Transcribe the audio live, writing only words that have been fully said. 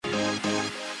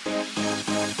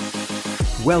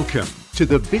Welcome to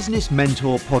the Business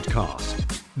Mentor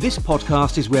Podcast. This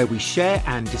podcast is where we share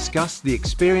and discuss the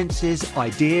experiences,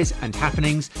 ideas, and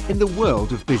happenings in the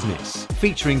world of business,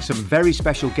 featuring some very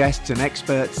special guests and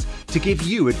experts to give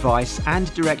you advice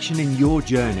and direction in your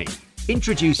journey.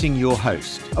 Introducing your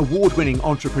host, award-winning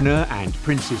entrepreneur and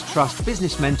Prince's Trust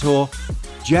business mentor,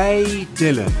 Jay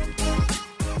Dhillon.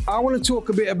 I want to talk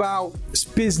a bit about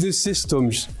business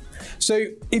systems. So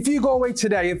if you go away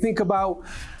today and think about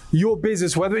your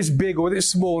business, whether it's big or whether it's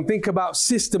small, and think about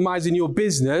systemizing your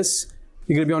business,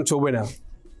 you're going to be onto a winner.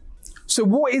 So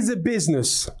what is a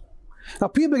business? Now,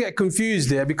 people get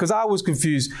confused here because I was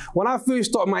confused. When I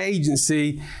first started my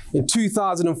agency in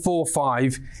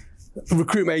 2004-05,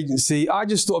 recruitment agency, I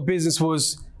just thought business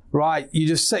was, right, you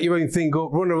just set your own thing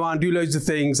up, run around, do loads of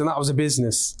things, and that was a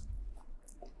business.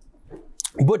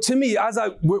 But to me, as I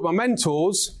work with my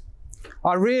mentors,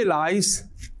 I realized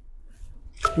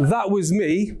that was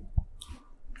me,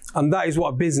 and that is what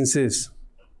a business is.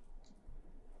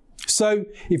 So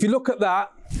if you look at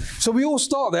that, so we all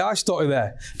start there. I started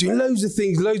there, doing loads of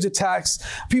things, loads of tasks.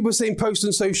 People are saying post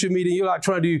on social media, you're like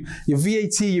trying to do your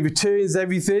VAT, your returns,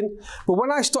 everything. But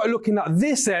when I started looking at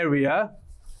this area,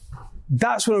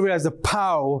 that's when I realized the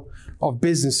power of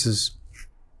businesses.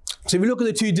 So if you look at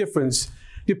the two differences,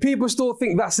 do people still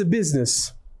think that's a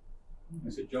business?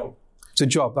 It's a job. It's a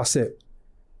job, that's it.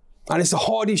 And it's the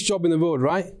hardest job in the world,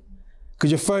 right? Because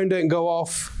your phone don't go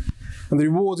off and the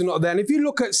rewards are not there. And if you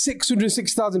look at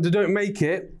 606,000 that don't make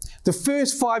it, the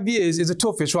first 5 years is the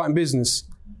toughest, right, in business.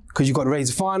 Because you've got to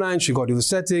raise the finance, you've got to do the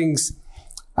settings.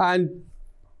 And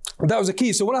that was the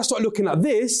key. So when I started looking at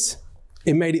this,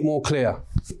 it made it more clear.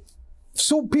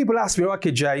 So people ask me,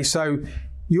 okay, Jay, so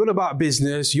you're on about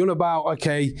business, you're on about,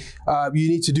 okay, you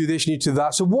need to do this, you need to do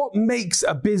that. So what makes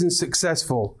a business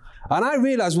successful? And I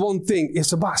realized one thing,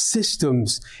 it's about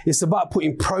systems. It's about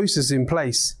putting processes in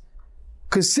place.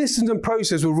 Because systems and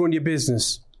process will run your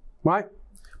business, right?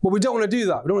 But we don't want to do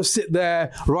that. We don't want to sit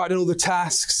there, write down all the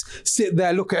tasks, sit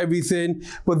there, look at everything.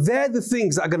 But they're the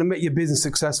things that are going to make your business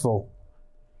successful.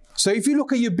 So if you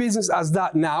look at your business as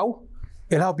that now,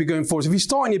 it'll help you going forward. So if you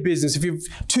start in your business, if you're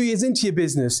 2 years into your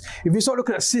business, if you start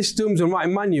looking at systems and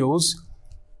writing manuals,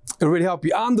 it'll really help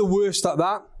you. I'm the worst at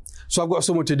that, so I've got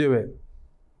someone to do it.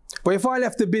 But if I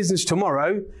left the business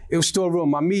tomorrow, it'll still run.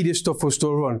 My media stuff will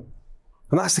still run.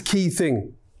 And that's the key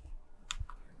thing.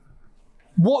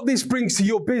 What this brings to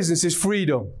your business is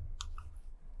freedom.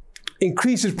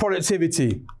 Increases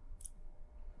productivity.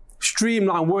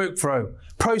 Streamline workflow.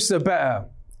 Process are better.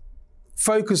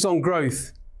 Focus on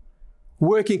growth.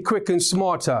 Working quicker and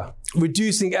smarter.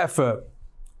 Reducing effort.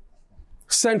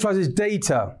 Centralizes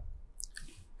data.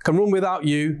 Can run without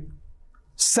you.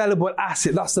 Sellable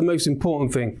asset, that's the most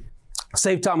important thing.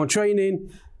 Save time on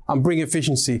training and bring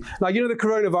efficiency. Now, you know the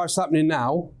coronavirus happening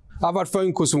now. I've had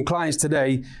phone calls from clients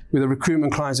today where the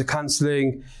recruitment clients are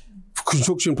cancelling,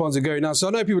 construction plans are going down. So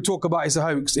I know people talk about it's a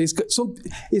hoax.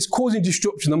 It's causing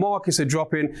disruption. The markets are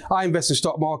dropping. I invest in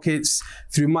stock markets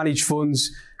through managed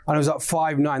funds, and it was at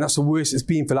 5.9. That's the worst it's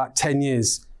been for like 10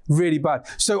 years. Really bad.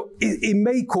 So it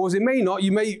may cause, it may not.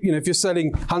 You may, if you're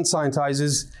selling hand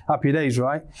sanitizers, happy days,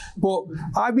 right? But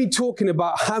I've been talking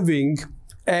about having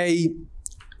a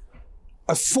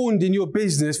fund in your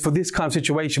business for this kind of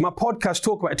situation. My podcast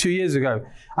talked about it 2 years ago,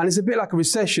 and it's a bit like a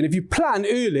recession. If you plan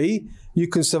early, you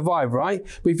can survive, right?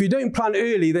 But if you don't plan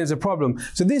early, there's a problem.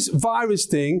 So this virus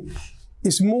thing,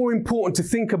 it's more important to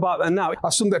think about that now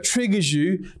as something that triggers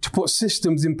you to put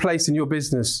systems in place in your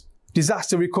business.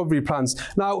 Disaster recovery plans.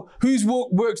 Now, who's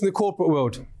worked in the corporate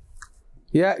world?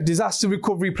 Yeah, disaster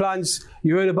recovery plans.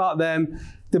 You heard about them.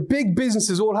 The big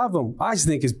businesses all have them. I just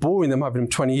think it's boring them having them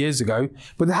 20 years ago,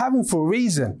 but they have them for a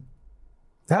reason.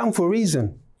 They have them for a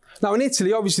reason. Now, in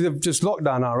Italy, obviously, they've just locked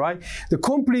down now, right? The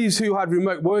companies who had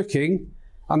remote working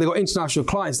and they got international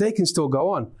clients, they can still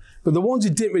go on. But the ones who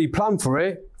didn't really plan for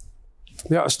it,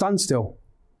 they're at a standstill.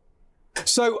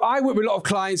 So I work with a lot of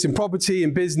clients in property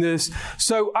and business.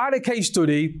 So I had a case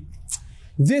study.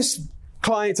 This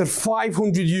client had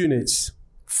 500 units,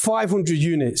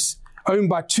 owned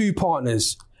by 2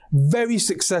 partners, very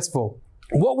successful.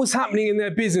 What was happening in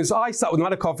their business? I sat with them,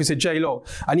 had a coffee, and said, Jay, look,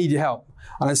 I need your help.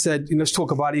 And I said, let's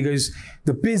talk about it. He goes,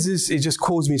 the business, it just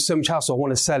caused me so much hassle, I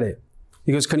want to sell it.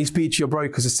 He goes, can you speak to your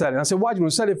brokers to sell it? And I said, why do you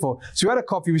want to sell it for? So we had a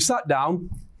coffee, we sat down.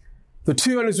 The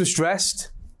 2 owners were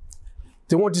stressed.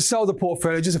 They wanted to sell the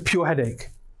portfolio, just a pure headache.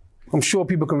 I'm sure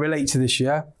people can relate to this,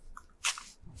 yeah?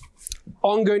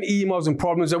 Ongoing emails and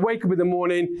problems. I wake up in the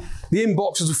morning, the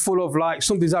inboxes are full of like,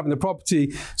 something's happened to the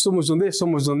property, someone's done this,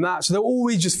 someone's done that. So they're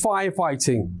always just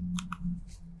firefighting.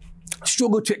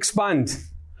 Struggle to expand.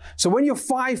 So when you're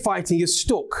firefighting, you're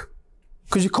stuck.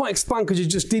 Because you can't expand because you're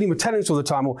just dealing with tenants all the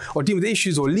time, or dealing with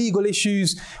issues, or legal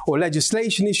issues, or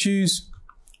legislation issues.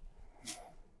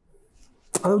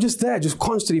 And they were just there, just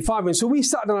constantly fighting. So we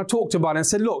sat down and talked about it and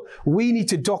said, look, we need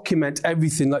to document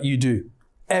everything that you do,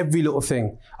 every little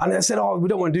thing. And they said, oh, we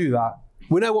don't want to do that.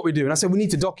 We know what we do. And I said, we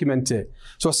need to document it.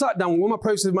 So I sat down, one of my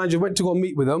process managers went to go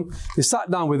meet with them. They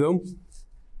sat down with them.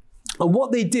 And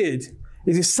what they did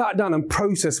is they sat down and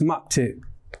process mapped it,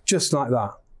 just like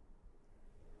that.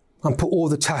 And put all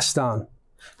the tasks down.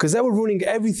 Because they were running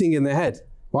everything in their head,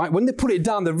 right? When they put it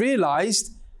down, they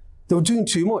realized they were doing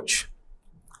too much.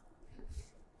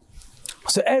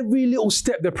 So every little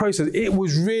step they processed, it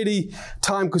was really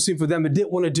time consuming for them. They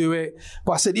didn't want to do it.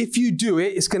 But I said, if you do it,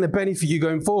 it's going to benefit you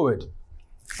going forward.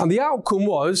 And the outcome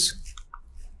was,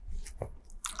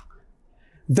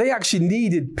 they actually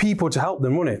needed people to help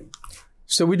them run it.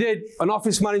 So we did an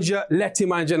office manager, letting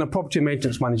manager, and a property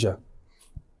maintenance manager.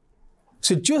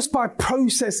 So just by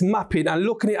process mapping and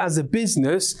looking at it as a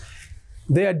business,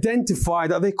 they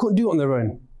identified that they couldn't do it on their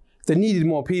own. They needed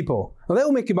more people. Now they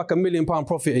were making back £1 million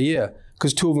profit a year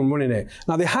because 2 of them running it.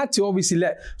 Now they had to obviously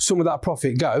let some of that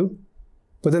profit go,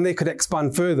 but then they could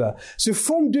expand further. So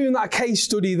from doing that case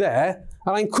study there,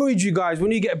 and I encourage you guys,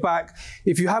 when you get back,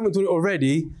 if you haven't done it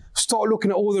already, start looking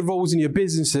at all the roles in your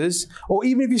businesses, or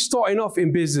even if you're starting off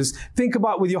in business, think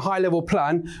about with your high-level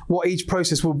plan what each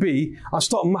process will be, and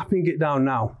start mapping it down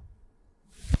now.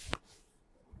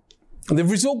 And the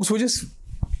results were just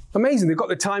amazing. They got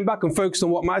the time back and focused on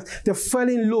what matters. They fell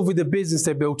in love with the business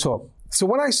they built up. So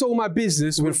when I sold my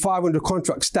business with 500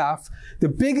 contract staff, the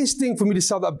biggest thing for me to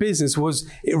sell that business was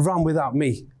it ran without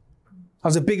me. That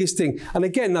was the biggest thing. And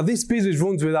again, now this business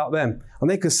runs without them, and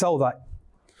they could sell that.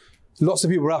 Lots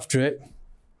of people were after it.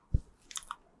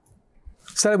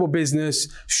 Sellable business,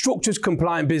 structured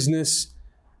compliant business,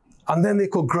 and then they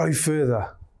could grow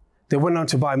further. They went on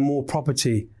to buy more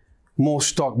property, more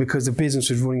stock, because the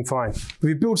business was running fine. If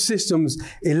you build systems,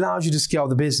 it allows you to scale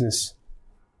the business.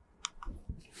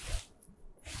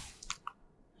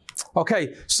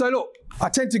 Okay, so look, I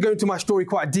tend to go into my story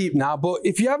quite deep now, but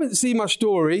if you haven't seen my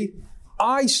story,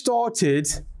 I started,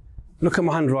 look at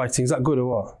my handwriting, is that good or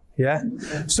what? Yeah?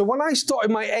 So when I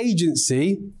started my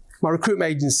agency, my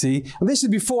recruitment agency, and this is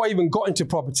before I even got into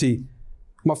property,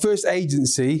 my first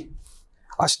agency,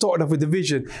 I started off with a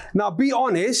vision. Now be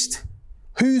honest,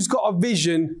 who's got a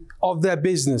vision of their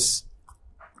business?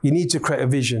 You need to create a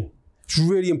vision. It's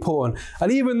really important.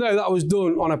 And even though that was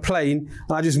done on a plane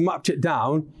and I just mapped it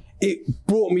down, it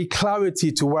brought me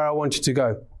clarity to where I wanted to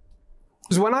go.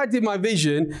 Because when I did my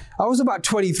vision, I was about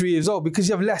 23 years old, because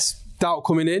you have less doubt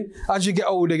coming in. As you get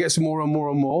older, it gets more and more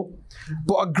and more.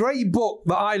 But a great book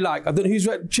that I like, I don't know who's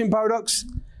read Chimp Paradox?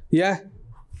 Yeah?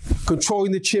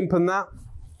 Controlling the Chimp and that.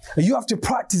 And you have to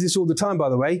practice this all the time, by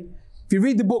the way. If you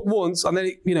read the book once and then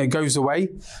it goes away.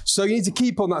 So you need to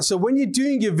keep on that. So when you're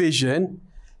doing your vision,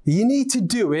 you need to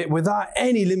do it without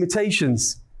any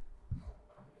limitations.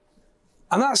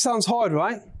 And that sounds hard,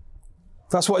 right?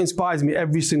 That's what inspires me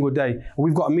every single day. And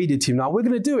we've got a media team now. We're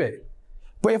going to do it.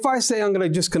 But if I say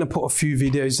I'm just going to put a few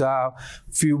videos out,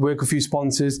 work a few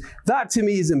sponsors, that to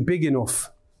me isn't big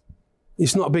enough.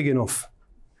 It's not big enough.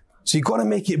 So you've got to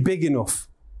make it big enough.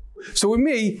 So with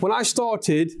me, when I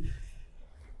started,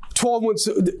 12 months,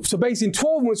 so basically in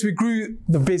 12 months, we grew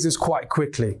the business quite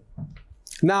quickly.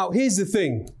 Now, here's the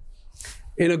thing.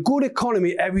 In a good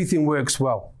economy, everything works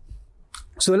well.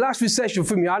 So the last recession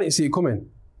for me, I didn't see it coming.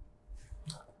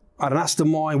 And that's the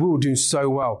mind. We were doing so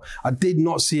well. I did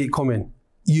not see it coming.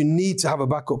 You need to have a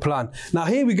backup plan. Now,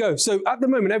 here we go. So at the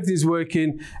moment, everything's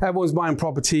working. Everyone's buying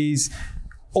properties.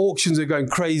 Auctions are going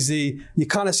crazy. You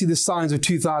kind of see the signs of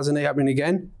 2008 happening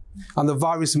again. And the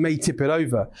virus may tip it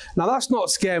over. Now, that's not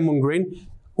scaremongering.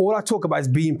 All I talk about is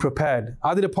being prepared.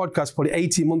 I did a podcast probably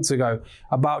 18 months ago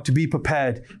about to be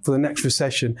prepared for the next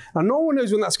recession. Now, no one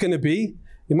knows when that's going to be.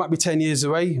 It might be 10 years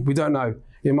away. We don't know.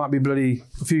 It might be bloody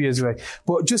a few years away.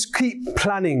 But just keep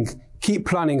planning. Keep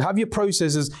planning. Have your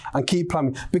processes and keep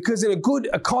planning. Because in a good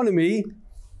economy,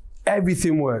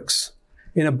 everything works.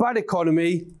 In a bad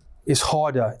economy, it's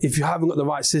harder if you haven't got the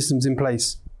right systems in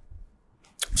place.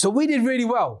 So we did really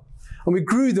well. And we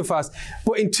grew the fast.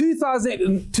 But in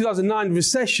 2009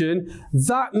 recession,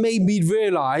 that made me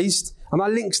realize, and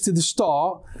that links to the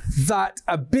start, that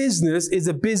a business is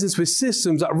a business with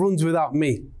systems that runs without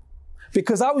me.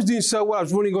 Because I was doing so well, I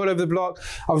was running all over the block,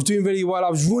 I was doing really well, I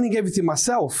was running everything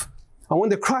myself. And when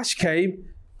the crash came,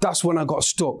 that's when I got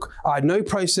stuck. I had no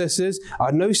processes, I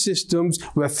had no systems,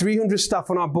 we had 300 staff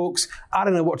on our books, I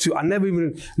don't know what to, I never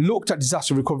even looked at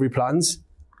disaster recovery plans.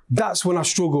 That's when I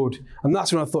struggled. And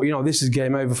that's when I thought, this is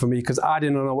game over for me because I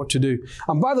didn't know what to do.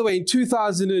 And by the way, in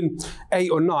 2008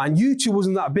 or 9, YouTube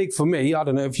wasn't that big for me. I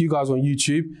don't know if you guys are on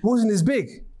YouTube. It wasn't as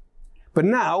big. But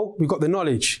now we've got the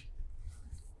knowledge.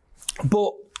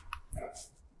 But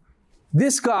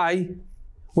this guy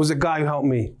was a guy who helped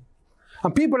me.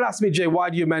 And people ask me, Jay, why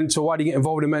do you mentor? Why do you get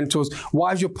involved in mentors?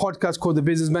 Why is your podcast called The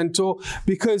Business Mentor?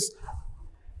 Because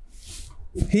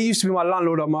he used to be my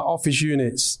landlord at my office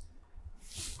units.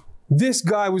 This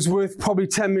guy was worth probably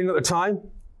 10 million at the time,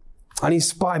 and he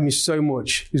inspired me so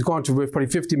much. He's gone to worth probably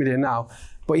 50 million now,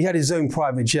 but he had his own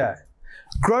private jet.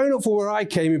 Growing up from where I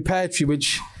came in Pear Tree,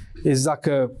 which is like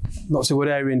a not so good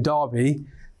area in Derby,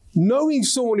 knowing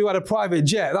someone who had a private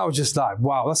jet, that was just like,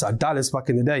 wow, that's like Dallas back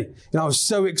in the day. I was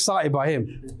so excited by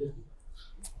him.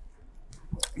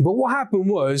 But what happened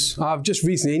was, I've just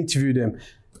recently interviewed him.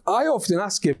 I often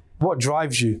ask him, what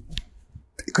drives you?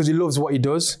 Because he loves what he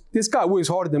does. This guy works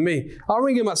harder than me. I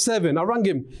ring him at 7. I rang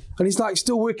him, and he's like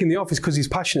still working in the office because he's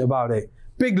passionate about it.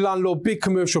 Big landlord, big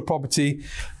commercial property.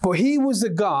 But he was the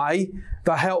guy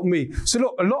that helped me. So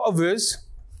look, a lot of us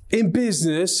in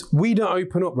business, we don't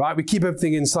open up, right? We keep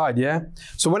everything inside, yeah?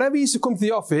 So whenever he used to come to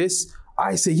the office,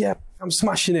 I say, yeah, I'm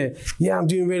smashing it. Yeah, I'm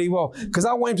doing really well. Because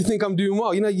I want him to think I'm doing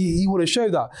well. You want to show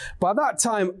that. But at that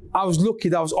time, I was lucky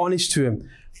that I was honest to him.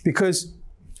 Because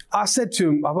I said to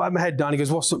him, I had my head down, he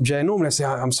goes, what's up, Jay? Normally I say,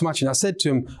 I'm smashing. I said to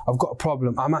him, I've got a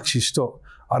problem. I'm actually stuck.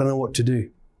 I don't know what to do.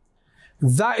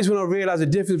 That is when I realized the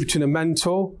difference between a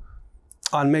mentor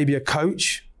and maybe a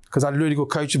coach, because I had really good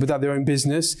coaches but they had their own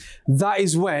business. That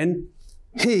is when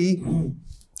he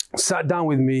sat down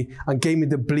with me and gave me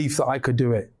the belief that I could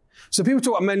do it. So people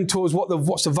talk about mentors,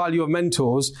 what's the value of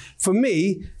mentors? For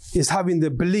me, is having the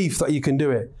belief that you can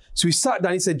do it. So he sat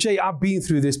down, he said, Jay, I've been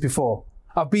through this before.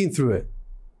 I've been through it.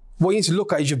 What you need to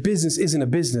look at is your business isn't a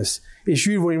business. It's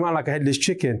you running around like a headless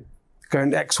chicken,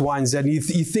 going X, Y, and Z. And you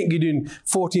think you're doing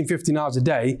 14, 15 hours a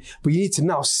day, but you need to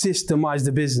now systemize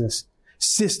the business.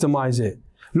 Systemize it.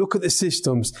 Look at the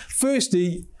systems.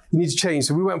 Firstly, you need to change.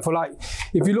 So we went for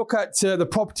if you look at the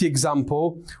property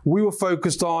example, we were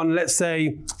focused on, let's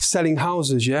say, selling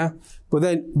houses, yeah? But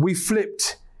then we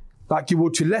flipped like you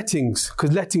would to lettings,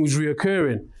 because letting was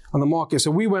reoccurring on the market. So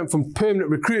we went from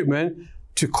permanent recruitment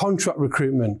to contract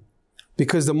recruitment,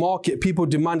 because the market, people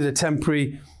demanded a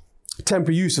temporary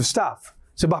use of staff.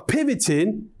 So by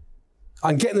pivoting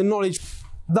and getting the knowledge,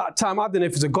 that time, I don't know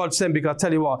if it's a godsend, because I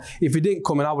tell you what, if it didn't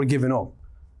come in, I would have given up.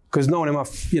 Because no one in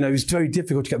it was very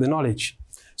difficult to get the knowledge.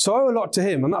 So I owe a lot to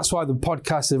him, and that's why the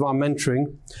podcast is around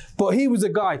mentoring. But he was a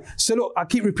guy. So look, I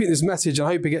keep repeating this message, and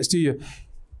I hope it gets to you.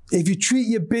 If you treat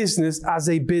your business as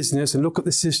a business and look at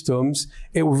the systems,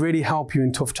 it will really help you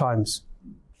in tough times.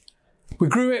 We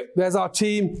grew it. There's our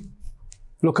team.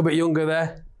 Look a bit younger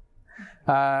there.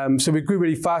 So we grew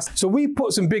really fast. So we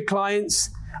put some big clients.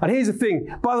 And here's the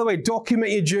thing. By the way,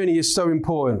 document your journey is so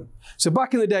important. So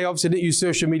back in the day, obviously I didn't use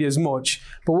social media as much.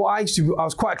 But what I used to do, I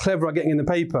was quite clever at getting in the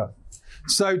paper.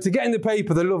 So to get in the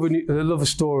paper, they love a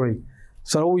story.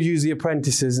 So I always use the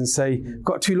apprentices and say,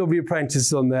 got 2 lovely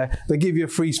apprentices on there. They give you a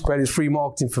free spread. It's free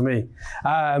marketing for me.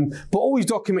 But always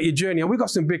document your journey. And we got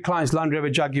some big clients, Land Rover,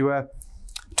 Jaguar,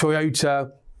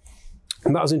 Toyota.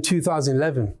 And that was in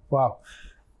 2011. Wow.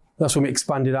 That's when we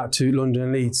expanded out to London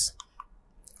and Leeds.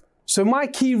 So my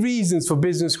key reasons for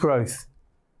business growth: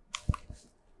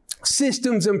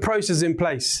 systems and processes in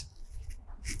place.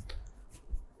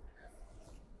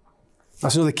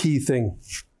 That's another key thing.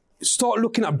 Start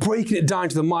looking at breaking it down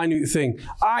to the minute thing.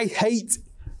 I hate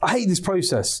this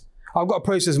process. I've got a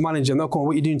process manager, and they'll come,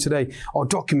 what are you doing today? Oh,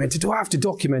 document it. Do I have to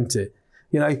document it?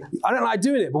 I don't like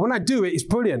doing it, but when I do it, it's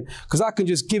brilliant, because I can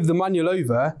just give the manual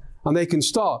over and they can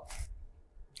start.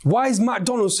 Why is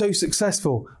McDonald's so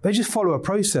successful? They just follow a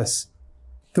process.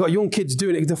 They've got young kids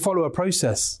doing it to follow a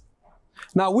process.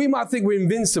 Now, we might think we're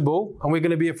invincible and we're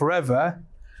going to be here forever,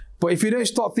 but if you don't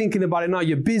start thinking about it now,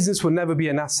 your business will never be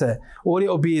an asset. All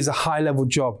it'll be is a high-level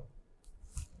job.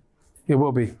 It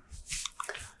will be.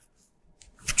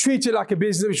 Treat it like a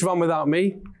business which run without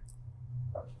me.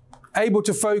 Able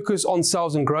to focus on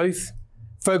sales and growth.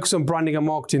 Focus on branding and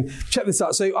marketing. Check this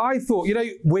out. So I thought,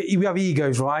 we have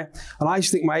egos, right? And I used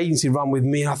to think my agency ran with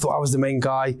me, and I thought I was the main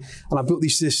guy, and I built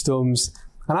these systems.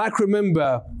 And I can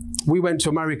remember we went to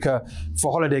America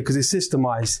for holiday because it's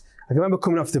systemized. I can remember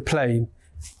coming off the plane,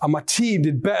 and my team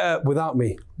did better without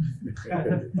me.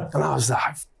 And I was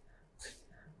like,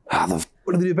 how the f***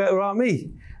 did they do better without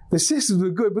me? The systems were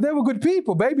good, but they were good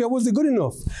people. Maybe I wasn't good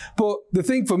enough. But the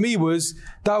thing for me was,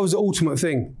 that was the ultimate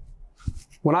thing.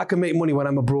 When I can make money when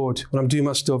I'm abroad, when I'm doing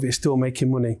my stuff, it's still making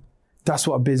money. That's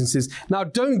what a business is. Now,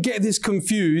 don't get this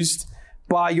confused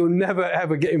but you'll never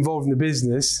ever get involved in the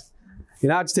business. You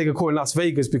know, I had to take a call in Las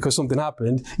Vegas because something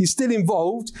happened. You're still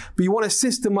involved, but you want to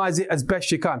systemize it as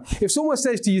best you can. If someone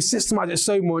says to you, systemize it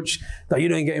so much that you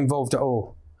don't get involved at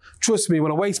all, trust me,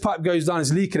 when a waste pipe goes down,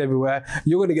 it's leaking everywhere,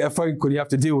 you're going to get a phone call, you have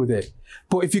to deal with it.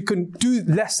 But if you can do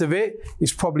less of it,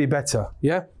 it's probably better,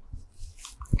 yeah?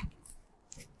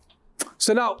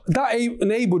 So now, that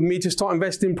enabled me to start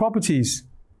investing in properties.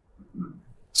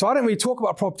 So I don't really talk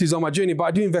about properties on my journey, but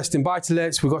I do invest in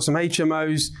buy-to-lets, we've got some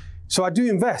HMOs, so I do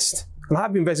invest. And I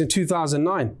have invested in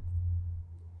 2009.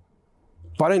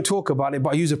 But I don't talk about it,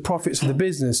 but I use the profits for the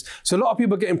business. So a lot of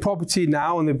people are getting property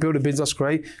now and they build a business, that's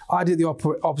great. I did the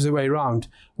opposite way around,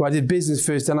 where I did business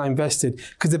first, then I invested.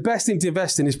 Because the best thing to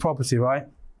invest in is property, right?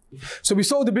 So we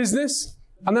sold the business,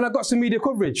 and then I got some media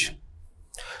coverage.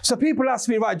 So people ask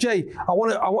me, right, Jay,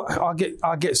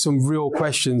 I get some real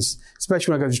questions,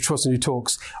 especially when I go to Trust and do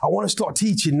talks. I want to start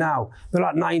teaching now. They're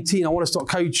like 19. I want to start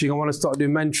coaching. I want to start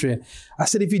doing mentoring. I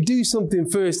said, if you do something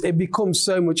first, it becomes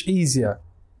so much easier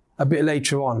a bit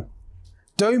later on.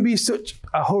 Don't be such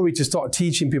a hurry to start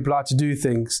teaching people how to do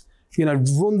things. You know,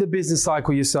 run the business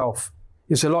cycle yourself.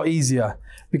 It's a lot easier.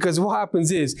 Because what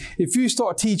happens is, if you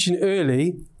start teaching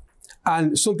early,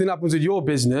 and something happens with your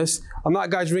business, and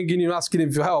that guy's ringing you and asking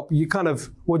him for help, you kind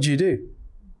of, what do?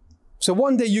 So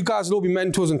one day you guys will all be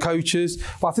mentors and coaches,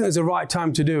 but I think there's a right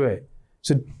time to do it.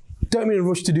 So don't be in a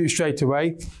rush to do it straight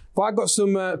away. But I got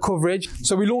some coverage.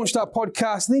 So we launched our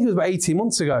podcast, I think it was about 18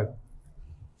 months ago.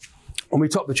 And we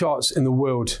topped the charts in the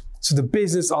world. So the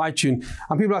business iTunes.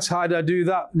 And people ask, how did I do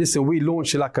that? Listen, we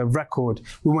launched it like a record.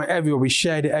 We went everywhere. We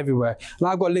shared it everywhere. And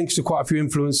I've got links to quite a few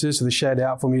influencers, so they shared it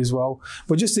out for me as well.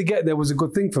 But just to get there was a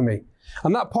good thing for me.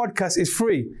 And that podcast is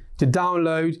free to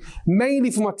download, mainly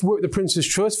for my work with the Prince's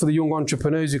Trust, for the young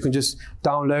entrepreneurs who can just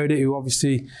download it, who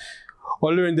obviously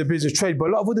are learning the business trade. But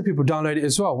a lot of other people download it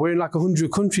as well. We're in like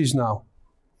 100 countries now.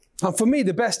 And for me,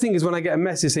 the best thing is when I get a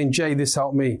message saying, Jay, this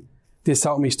helped me. This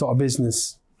helped me start a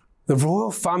business. The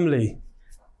royal family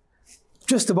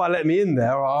just about let me in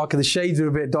there. Okay, the shades are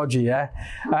a bit dodgy, yeah?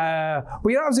 But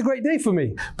yeah, that was a great day for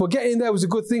me. But getting in there was a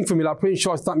good thing for me. Like Prince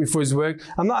Charles thanked me for his work.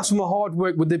 And that's from my hard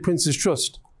work with the Prince's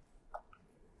Trust.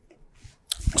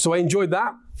 So I enjoyed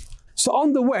that. So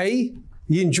on the way,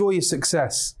 you enjoy your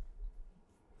success.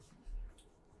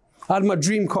 I had my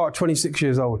dream car at 26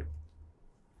 years old.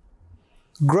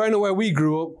 Growing up where we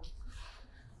grew up,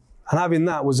 and having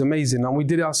that was amazing. And we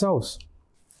did it ourselves.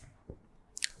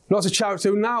 Lots of charity.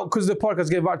 So now, because of the podcast, I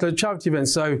get back to the charity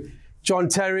events. So John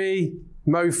Terry,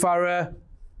 Mo Farah,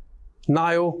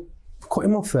 Niall, cut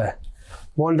him off there.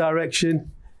 One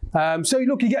Direction. So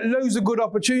look, you get loads of good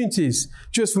opportunities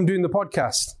just from doing the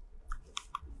podcast.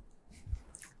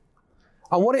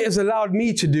 And what it has allowed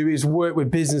me to do is work with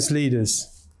business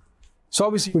leaders. So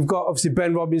obviously, we've got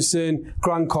Ben Robinson,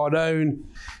 Grant Cardone.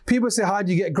 People say, how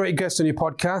do you get great guests on your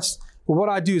podcast? Well, what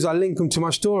I do is I link them to my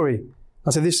story. I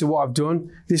say, this is what I've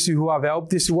done. This is who I've helped.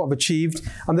 This is what I've achieved.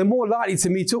 And they're more likely to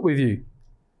meet up with you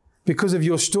because of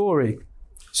your story.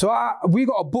 So we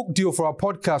got a book deal for our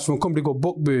podcast from a company called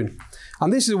Bookboon.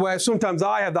 And this is where sometimes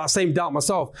I have that same doubt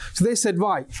myself. So they said,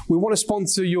 right, we want to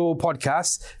sponsor your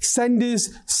podcast. Send us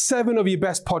 7 of your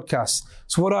best podcasts.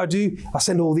 So what do? I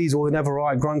send all these, all the Never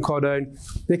Right, Grant Cardone.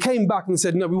 They came back and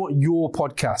said, no, we want your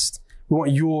podcast. We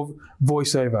want your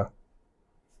voiceover.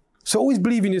 So always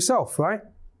believe in yourself, right?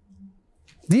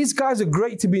 These guys are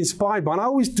great to be inspired by. And I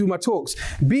always do my talks.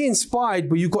 Be inspired,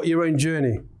 but you've got your own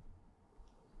journey.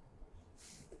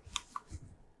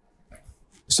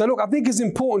 So look, I think it's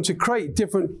important to create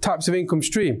different types of income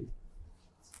stream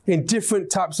in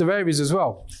different types of areas as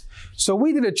well. So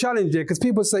we did a challenge there because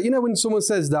people say, you know, when someone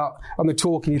says that on the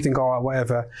talk and you think, all right,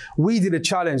 whatever. We did a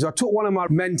challenge. I took one of my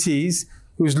mentees,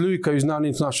 who's Luca, who's now an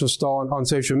international star on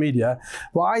social media.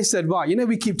 But I said, right, you know,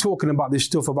 we keep talking about this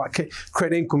stuff about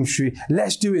creating income stream.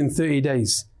 Let's do it in 30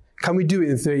 days. Can we do it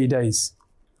in 30 days?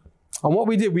 And what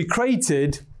we did, we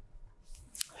created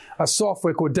a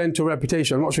software called Dental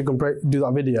Reputation. I'm not sure you can do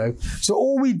that video. So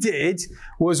all we did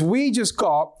was we just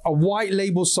got a white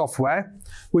label software,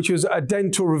 which was a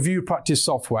dental review practice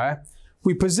software.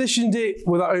 We positioned it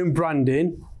with our own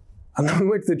branding, and then we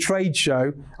went to the trade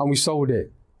show and we sold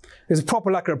it. It's a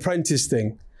proper like an apprentice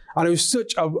thing. And it was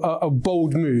such a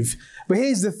bold move. But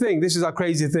here's the thing, this is our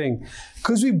crazy thing.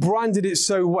 Because we branded it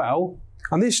so well,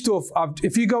 and this stuff,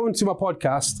 if you go into my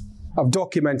podcast, I've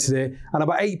documented it, and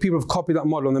about 8 people have copied that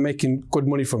model and they're making good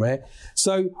money from it.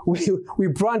 So we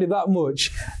branded that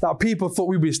much that people thought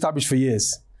we'd be established for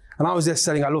years. And I was there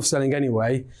selling, I love selling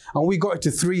anyway, and we got it to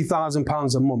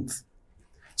 £3,000 a month.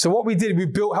 So what we did,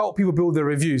 we helped people build their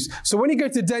reviews. So when you go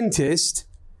to the dentist,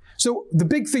 So the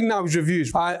big thing now is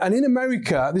reviews. And in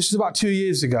America, this was about 2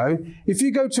 years ago, if you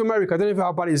go to America, I don't know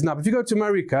how bad it is now, but if you go to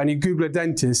America and you Google a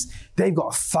dentist, they've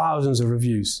got thousands of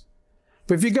reviews.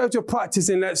 But if you go to a practice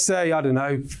in, let's say, I don't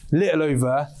know, Little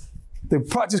Over, the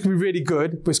practice could be really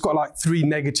good, but it's got like 3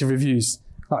 negative reviews.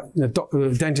 Like,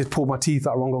 the dentist pulled my teeth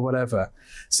out wrong or whatever.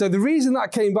 So the reason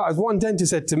that came back is one dentist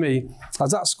said to me, I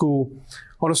was at school,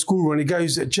 on a school run, he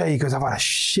goes, Jay, I've had a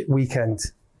shit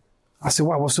weekend. I said,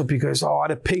 why, what's up? He goes, I had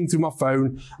a ping through my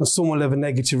phone and someone left a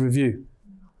negative review.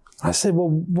 I said, well,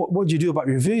 what do you do about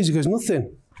reviews? He goes,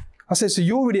 nothing. I said, so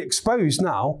you're already exposed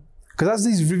now, because as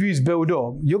these reviews build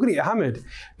up, you're going to get hammered.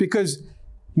 Because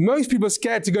most people are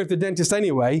scared to go to the dentist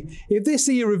anyway. If they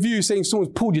see a review saying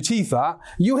someone's pulled your teeth out,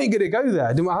 you ain't going to go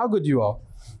there, no matter how good you are.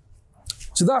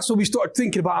 So that's when we started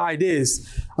thinking about ideas.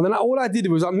 And then all I did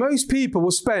was, most people will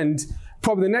spend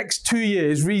probably the next 2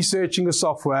 years researching the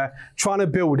software, trying to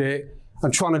build it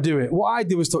and trying to do it. What I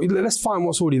did was thought, let's find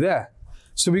what's already there.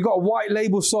 So we got a white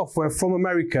label software from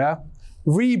America,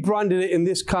 rebranded it in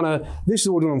this is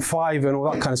all done on Fiverr and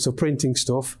all that kind of stuff, printing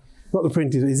stuff. Not the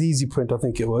printing, it's Easy Print, I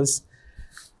think it was.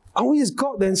 And we just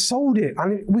got there and sold it.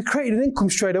 And we created an income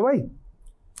straight away.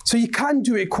 So you can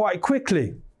do it quite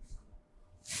quickly.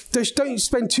 Just don't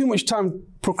spend too much time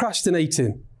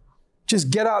procrastinating. Just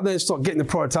get out there and start getting the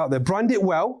product out there. Brand it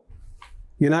well.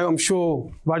 I'm sure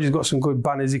Roger's got some good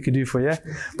banners he could do for you.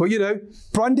 But,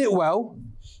 brand it well.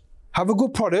 Have a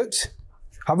good product.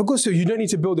 Have a good service. You don't need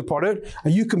to build the product.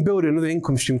 And you can build another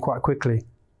income stream quite quickly.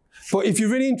 But if you're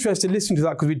really interested, listen to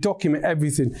that, because we document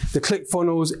everything. The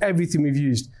ClickFunnels, everything we've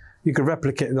used. You can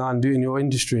replicate that and do it in your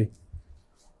industry.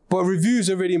 But reviews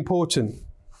are really important.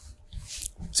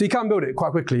 So you can build it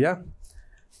quite quickly, yeah?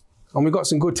 And we've got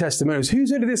some good testimonials.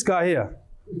 Who's heard of this guy here?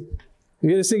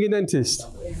 You heard of Singing Dentist?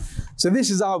 So this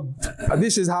is how I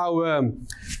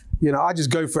just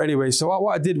go for it anyway. So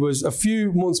what I did was, a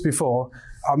few months before,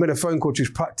 I made a phone call to his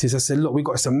practice. I said, look, we've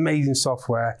got this amazing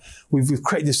software. We've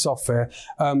created this software.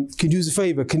 Can you do us a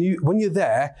favor? When you're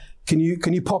there, can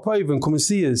you pop over and come and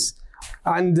see us?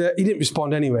 And he didn't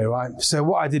respond anyway, right? So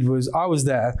what I did was, I was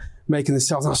there making the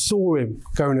sales, and I saw him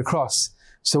going across.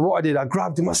 So what I did, I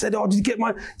grabbed him. I said, did you get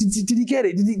did he get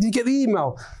it? Did he get the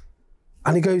email?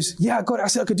 And he goes, yeah, I got it. I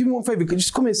said, okay, do me one favor. Could you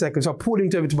just come in a second? So I pulled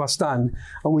him over to my stand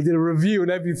and we did a review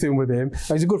and everything with him. And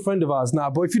he's a good friend of ours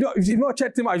now. But if you've not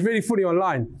checked him out, he's really funny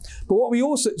online. But what we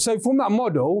also, so from that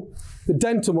model, the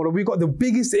dental model, we got the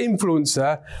biggest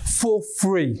influencer for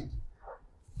free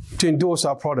to endorse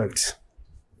our product.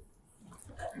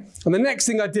 And the next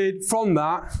thing I did from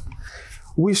that,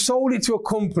 we sold it to a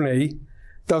company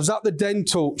that was at the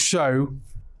dental show.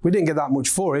 We didn't get that much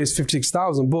for it, it's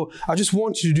 56,000, but I just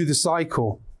wanted you to do the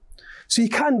cycle. So you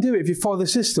can do it if you follow the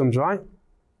systems, right?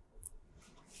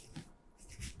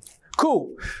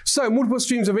 Cool. So multiple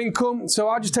streams of income. So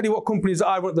I'll just tell you what companies that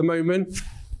I run at the moment.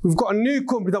 We've got a new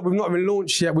company that we've not even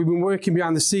launched yet. We've been working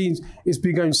behind the scenes. It's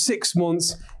been going 6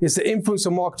 months. It's the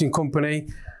influencer marketing company.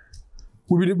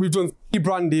 We've done 3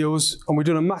 brand deals, and we've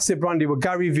done a massive brand deal with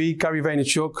Gary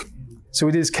Vaynerchuk. So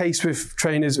we did his case with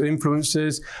trainers and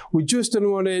influencers. We just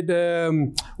done one at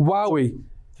Wowie.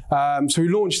 So we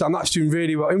launched that, and that's doing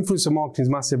really well. Influencer marketing is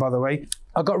massive, by the way.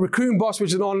 I got Recruiting Boss,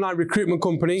 which is an online recruitment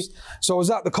company. So I was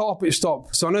at the carpet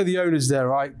stop. So I know the owners there,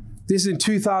 right? This is in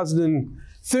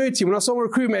 2013. When I saw a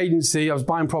recruitment agency, I was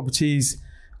buying properties.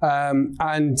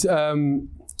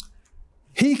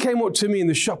 He came up to me in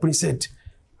the shop and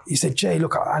he said, Jay,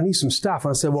 look, I need some staff.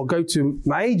 And I said, well, go to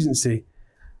my agency.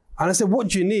 And I said, what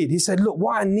do you need? He said, look,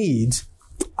 what I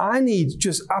need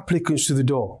just applicants to the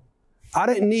door. I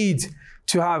don't need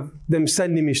to have them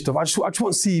sending me stuff. I just want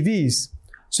CVs.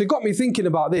 So it got me thinking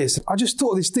about this. I just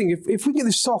thought of this thing. If we get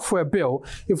this software built,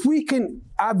 if we can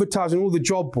advertise on all the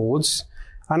job boards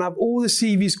and have all the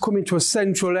CVs come into a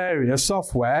central area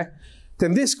software,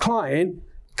 then this client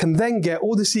can then get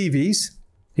all the CVs.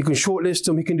 He can shortlist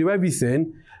them. He can do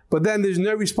everything. But then there's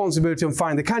no responsibility on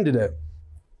finding the candidate.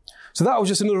 So that was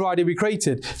just another idea we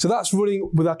created. So that's running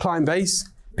with our client base.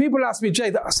 People ask me, Jay,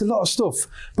 that's a lot of stuff.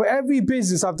 But every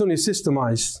business I've done is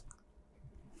systemized.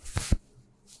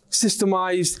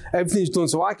 Systemized, everything's done.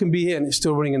 So I can be here and it's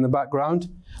still running in the background.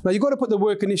 Now you've got to put the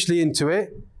work initially into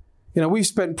it. We've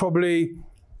spent probably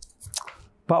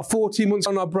about 14 months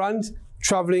on our brand,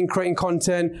 traveling, creating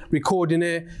content, recording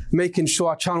it, making sure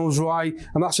our channel's right,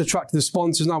 and that's attracted the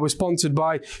sponsors. Now we're sponsored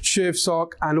by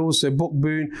Surfsock and also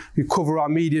Bookboon, who cover our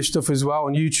media stuff as well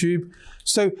on YouTube.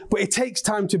 So, but it takes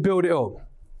time to build it up.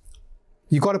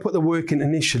 You've got to put the work in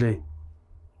initially.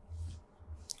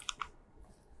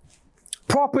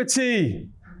 Property.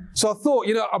 So I thought,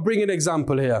 I'll bring an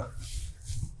example here.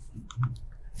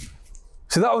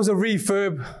 So that was a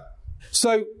refurb.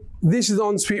 So this is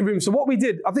on-suite room. So what we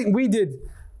did,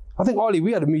 Ollie,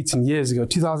 we had a meeting years ago,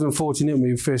 2014, when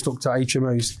we first looked at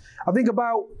HMOs. I think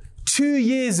about 2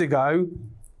 years ago,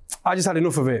 I just had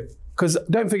enough of it. Because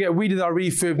don't forget, we did our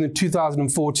refurb in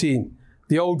 2014.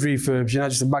 The old refurbs,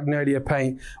 just a Magnolia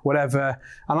paint, whatever.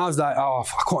 And I was like, I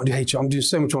can't do HMO. I'm doing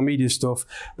so much more media stuff.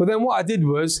 But then what I did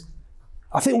was,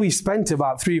 I think we spent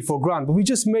about 3 or 4 grand, but we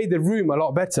just made the room a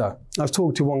lot better. I was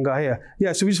talking to one guy here.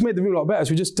 Yeah, so we just made the room a lot better.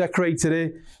 So we just decorated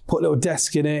it, put a little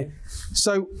desk in it.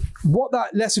 So what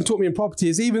that lesson taught me in property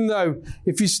is, even though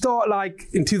if you start like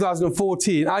in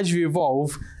 2014, as you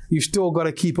evolve, you've still got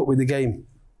to keep up with the game.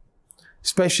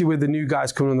 Especially with the new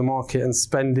guys coming on the market and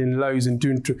spending loads and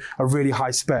doing a really high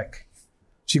spec.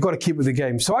 So you've got to keep with the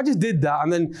game. So I just did that,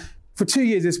 and then for 2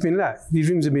 years it's been let.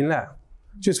 These rooms have been let.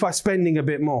 Just by spending a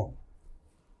bit more.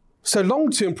 So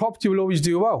long-term property will always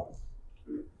do well.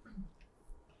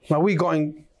 Now we got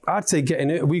in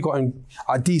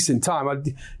a decent time.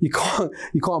 You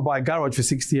can't buy a garage for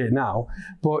 68 now,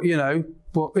 but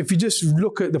if you just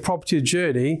look at the property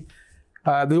journey,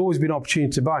 there's always been an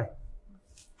opportunity to buy.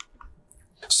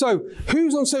 So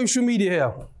who's on social media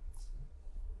here?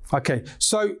 Okay,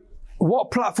 so what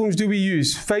platforms do we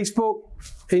use? Facebook,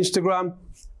 Instagram,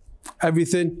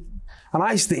 everything. And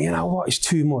I used to think, it's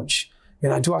too much.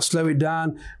 Do I slow it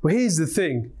down? But here's the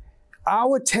thing.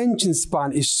 Our attention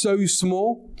span is so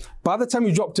small. By the time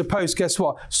you drop to post, guess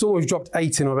what? Someone's dropped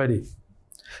 8 in already.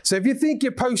 So if you think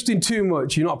you're posting too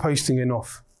much, you're not posting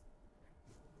enough.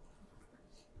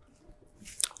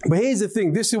 But here's the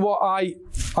thing. This is what I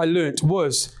learned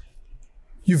was,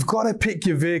 you've got to pick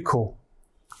your vehicle.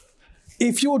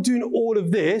 If you're doing all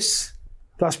of this,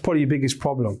 that's probably your biggest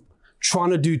problem.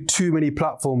 Trying to do too many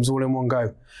platforms all in one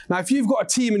go. Now, if you've got a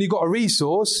team and you've got a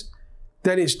resource,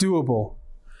 then it's doable.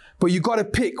 But you've got to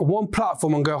pick one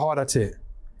platform and go hard at it.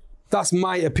 That's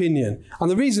my opinion. And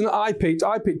the reason I picked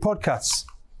podcasts.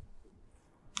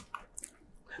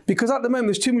 Because at the moment,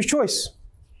 there's too much choice.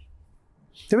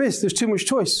 There's too much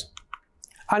choice.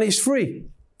 And it's free.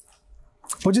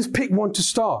 But just pick one to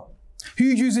start.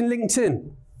 Who's using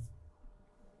LinkedIn?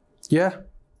 Yeah?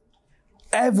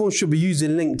 Everyone should be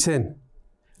using LinkedIn.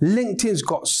 LinkedIn's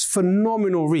got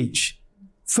phenomenal reach.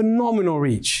 Phenomenal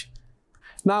reach.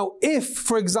 Now, if,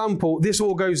 for example, this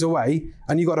all goes away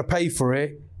and you've got to pay for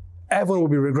it, everyone will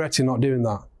be regretting not doing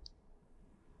that.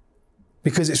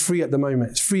 Because it's free at the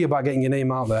moment. It's free about getting your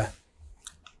name out there.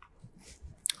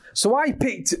 So I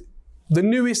picked the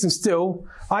newest, and still,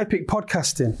 I picked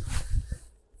podcasting.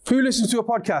 Who listens to a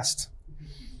podcast?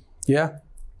 Yeah?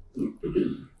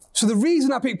 So the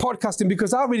reason I picked podcasting,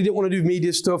 because I really didn't want to do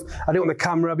media stuff. I didn't want the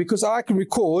camera, because I can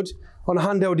record on a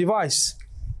handheld device.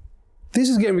 This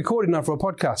is getting recorded now for a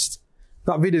podcast.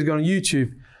 That video is going on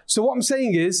YouTube. So what I'm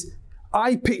saying is,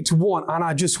 I picked one and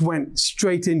I just went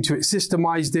straight into it,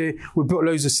 systemized it. We built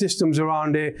loads of systems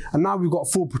around it. And now we've got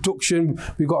full production.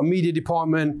 We've got a media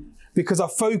department because I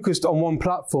focused on one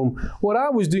platform. What I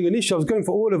was doing initially, I was going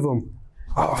for all of them.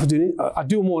 I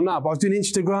do more now, but I was doing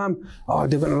Instagram.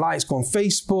 They're going to like, go on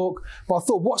Facebook. But I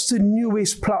thought, what's the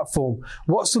newest platform?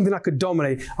 What's something I could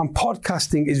dominate? And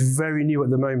podcasting is very new at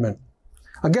the moment.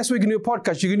 And guess what you can do a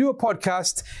podcast? You can do a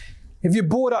podcast if you're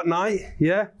bored at night,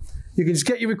 yeah? You can just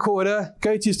get your recorder,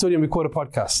 go to your studio and record a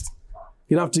podcast.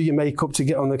 You don't have to do your makeup to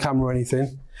get on the camera or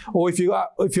anything. Or if you're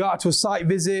out to a site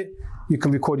visit, you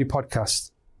can record your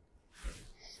podcast.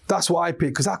 That's what I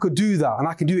picked, because I could do that and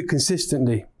I can do it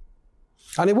consistently.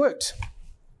 And it worked.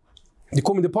 They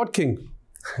call me the Pod King.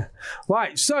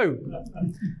 Right, so,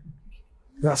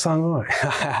 that sounds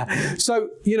right. So,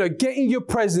 getting your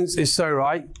presence is so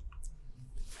right.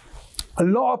 A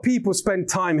lot of people spend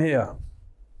time here.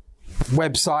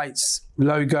 Websites,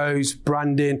 logos,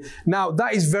 branding. Now,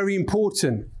 that is very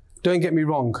important. Don't get me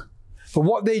wrong. But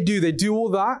what they do all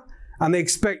that, and they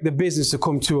expect the business to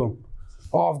come to them.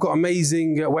 I've got an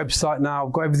amazing website now.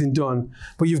 I've got everything done.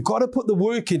 But you've got to put the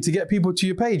work in to get people to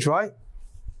your page, right?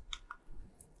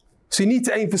 So you need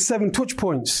to aim for 7 touch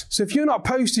points. So if you're not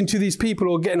posting to these people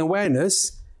or getting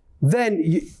awareness,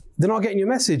 then they're not getting your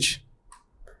message.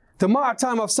 The amount of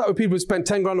time I've sat with people who spent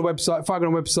 10 grand on a website, 5 grand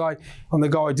on a website, and they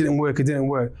go, it didn't work.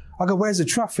 I go, where's the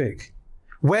traffic?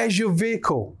 Where's your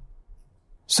vehicle?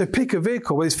 So pick a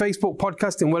vehicle, whether it's Facebook,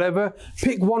 podcasting, whatever.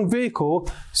 Pick one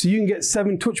vehicle so you can get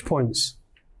 7 touch points.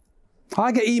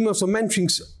 I get emails from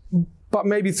mentoring, but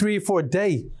maybe 3 or 4 a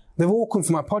day. They've all come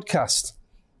from my podcast.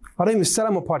 I don't even sell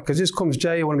them a podcast. It just comes,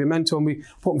 Jay, I want to be a mentor, and we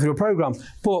put them through a program.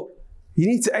 But you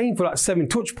need to aim for that 7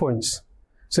 touch points.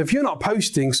 So if you're not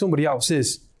posting, somebody else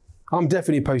is. I'm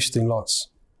definitely posting lots.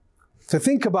 So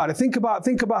think about it. Think about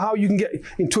how you can get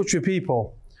in touch with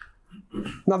people.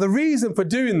 Now, the reason for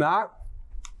doing that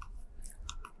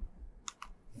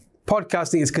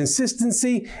Podcasting is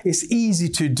consistency. It's easy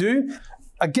to do.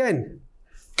 Again,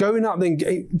 going out there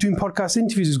and doing podcast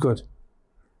interviews is good.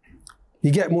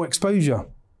 You get more exposure.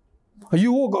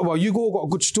 You all got a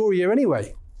good story here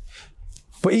anyway.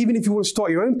 But even if you want to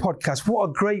start your own podcast, what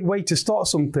a great way to start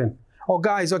something. Oh,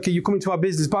 guys, okay, you come into our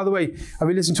business. By the way, have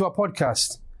you listened to our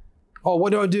podcast? Oh,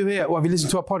 what do I do here? Well, have you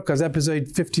listened to our podcast, episode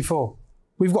 54?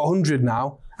 We've got 100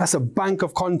 now. That's a bank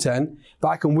of content that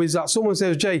I can whiz out. Someone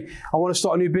says, Jay, I want to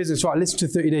start a new business. Right, listen to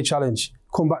the 30-day challenge.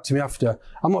 Come back to me after.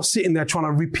 I'm not sitting there trying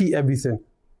to repeat everything.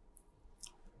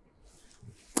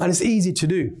 And it's easy to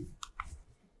do.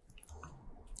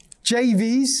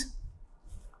 JVs.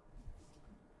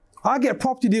 I get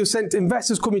property deals sent to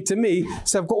investors coming to me,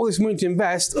 say, I've got all this money to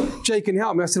invest. Jay, can you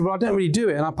help me? I said, well, I don't really do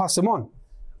it, and I pass them on.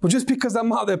 But just because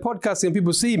I'm out there podcasting and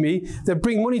people see me, they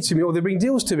bring money to me or they bring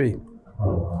deals to me.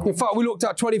 In fact, we looked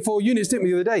at 24 units, didn't we,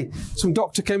 the other day? Some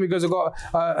doctor came and goes, I've got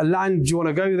a land, do you want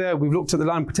to go there? We've looked at the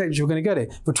land potential, we're going to get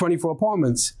it for 24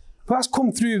 apartments. But that's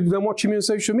come through them watching me on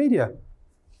social media.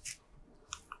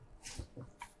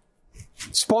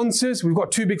 Sponsors, we've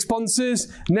got 2 big sponsors,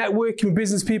 networking with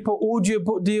business people, audio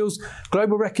book deals,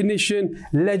 global recognition,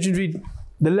 legendary,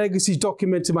 the legacies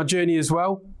documented my journey as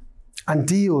well, and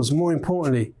deals, more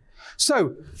importantly.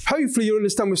 So, hopefully you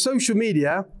understand with social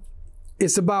media,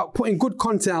 it's about putting good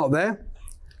content out there,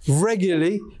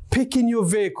 regularly, picking your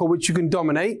vehicle which you can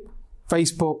dominate,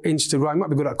 Facebook, Instagram,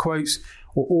 might be good at quotes,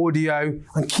 or audio,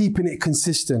 and keeping it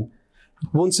consistent.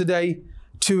 Once a day,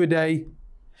 2 a day.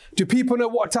 Do people know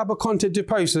what type of content to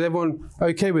post? Is everyone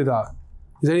okay with that?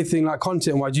 Is there anything like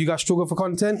content-wise? Do you guys struggle for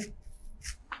content?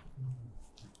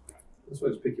 I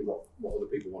suppose picking what other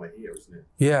people want to hear, isn't it?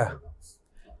 Yeah.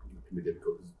 That can be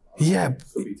difficult. Yeah.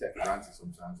 Some be taken for granted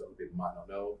sometimes that other people might not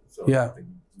know. So yeah. I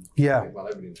think well,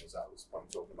 everybody knows that. It's probably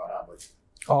talking about that. But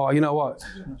oh, you know what?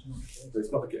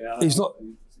 It's not. It's not.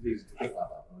 It's easy to think like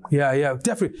that. Yeah,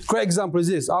 definitely. Great example is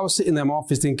this. I was sitting there in my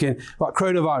office thinking, about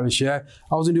coronavirus, yeah?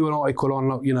 I was going to do an article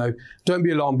on, don't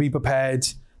be alarmed, be prepared,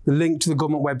 the link to the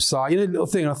government website, little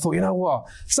thing. And I thought, you know what?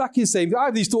 Exactly the same. I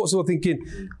had these thoughts of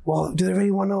thinking, well, do they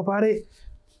really want to know about it?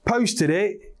 Posted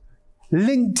it.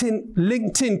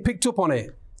 LinkedIn picked up on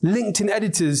it. LinkedIn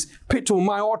editors picked up on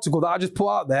my article that I just put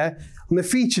out there, and they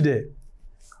featured it.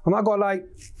 And I got like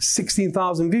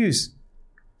 16,000 views.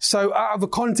 So out of the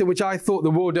content which I thought the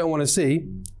world don't want to see,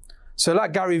 so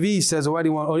like Gary Vee says, or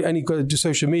anyone, or any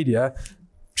social media,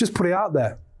 just put it out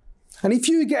there. And if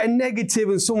you get a negative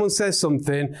and someone says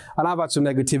something, and I've had some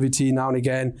negativity now and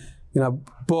again,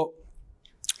 but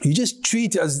you just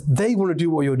treat it as they want to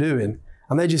do what you're doing,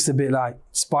 and they're just a bit like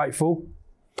spiteful.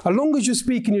 As long as you're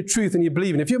speaking your truth and you're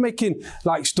believing, if you're making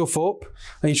like stuff up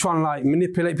and you're trying to like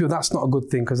manipulate people, that's not a good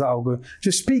thing, because that'll go.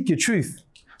 Just speak your truth.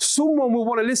 Someone will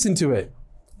want to listen to it.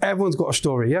 Everyone's got a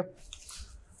story, yeah?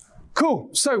 Cool.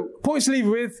 So, points to leave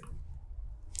with.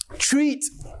 Treat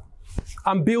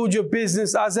and build your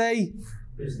business as a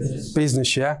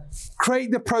business, yeah?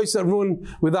 Create the process that run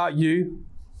without you.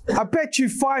 I bet you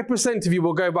 5% of you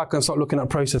will go back and start looking at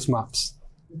process maps.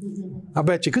 I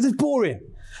bet you, because it's boring.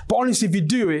 But honestly, if you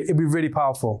do it, it'll be really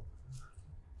powerful.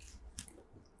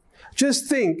 Just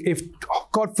think if,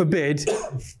 God forbid,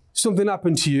 something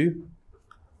happened to you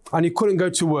and you couldn't go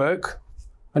to work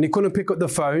and you couldn't pick up the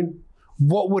phone,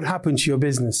 what would happen to your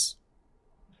business?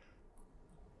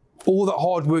 All that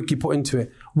hard work you put into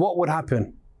it, what would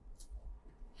happen?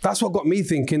 That's what got me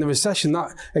thinking. The recession,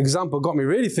 that example got me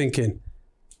really thinking,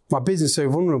 my business is so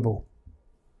vulnerable.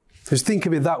 Just think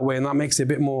of it that way, and that makes it a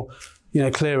bit more,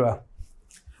 clearer.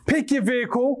 Pick your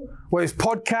vehicle, whether it's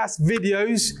podcasts,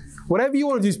 videos, whatever you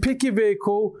want to do, is pick your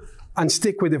vehicle and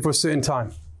stick with it for a certain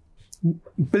time.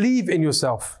 Believe in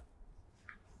yourself.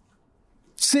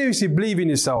 Seriously, believe in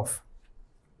yourself.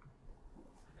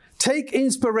 Take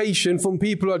inspiration from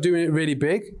people who are doing it really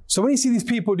big. So when you see these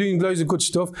people doing loads of good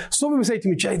stuff, some people say to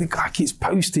me, Jay, the guy keeps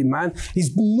posting, man.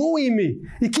 He's annoying me.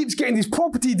 He keeps getting these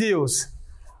property deals.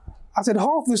 I said,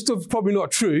 half of the stuff is probably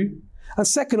not true. And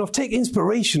second off, take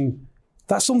inspiration.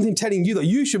 That's something telling you that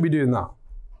you should be doing that.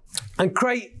 And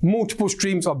create multiple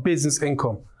streams of business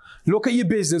income. Look at your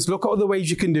business. Look at other ways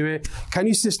you can do it. Can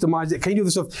you systemize it? Can you do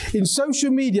this stuff? In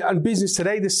social media and business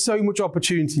today, there's so much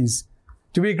opportunities.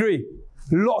 Do we agree?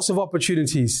 Lots of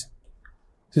opportunities.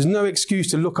 There's no excuse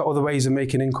to look at other ways of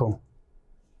making income.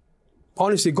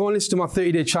 Honestly, go and listen to my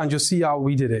 30-day challenge. You'll see how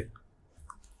we did it.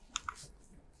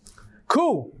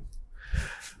 Cool.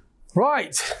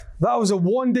 Right. That was a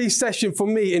one-day session for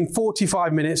me in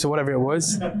 45 minutes or whatever it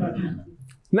was.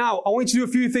 Now, I want you to do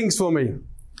a few things for me.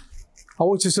 I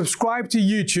want you to subscribe to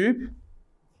YouTube.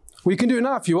 Well, you can do it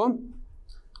now if you want.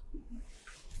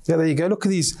 Yeah, there you go. Look at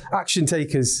these action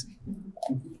takers.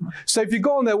 So if you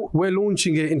go on there, we're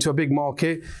launching it into a big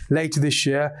market later this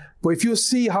year. But if you'll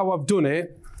see how I've done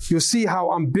it, you'll see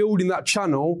how I'm building that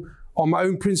channel on my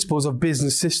own principles of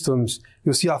business systems.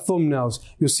 You'll see our thumbnails.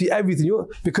 You'll see everything.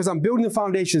 Because I'm building the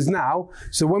foundations now.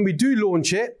 So when we do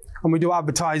launch it and we do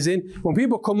advertising, when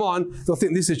people come on, they'll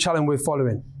think this is a channel we're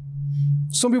following.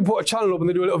 Some people put a channel up and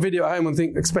they do a little video at home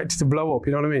and expect it to blow up,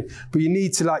 you know what I mean? But you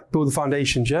need to build the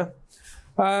foundations, yeah?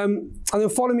 And then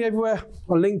follow me everywhere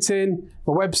on LinkedIn,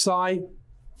 my website,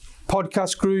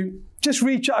 podcast group. Just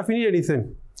reach out if you need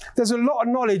anything. There's a lot of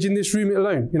knowledge in this room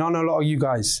alone. I know a lot of you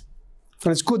guys.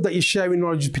 And it's good that you're sharing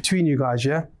knowledge between you guys,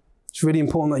 yeah? It's really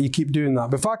important that you keep doing that.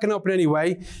 But if I can help in any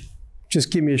way, just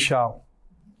give me a shout.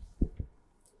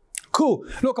 Cool.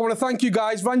 Look, I want to thank you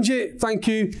guys. Ranjit, thank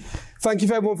you. Thank you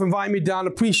for everyone for inviting me down.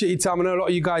 Appreciate your time. I know a lot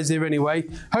of you guys here anyway.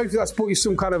 Hopefully that's brought you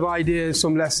some kind of ideas,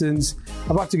 some lessons.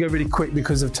 I've had to go really quick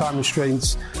because of time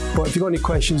restraints. But if you've got any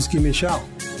questions, give me a shout.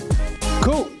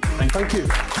 Cool. Thank you.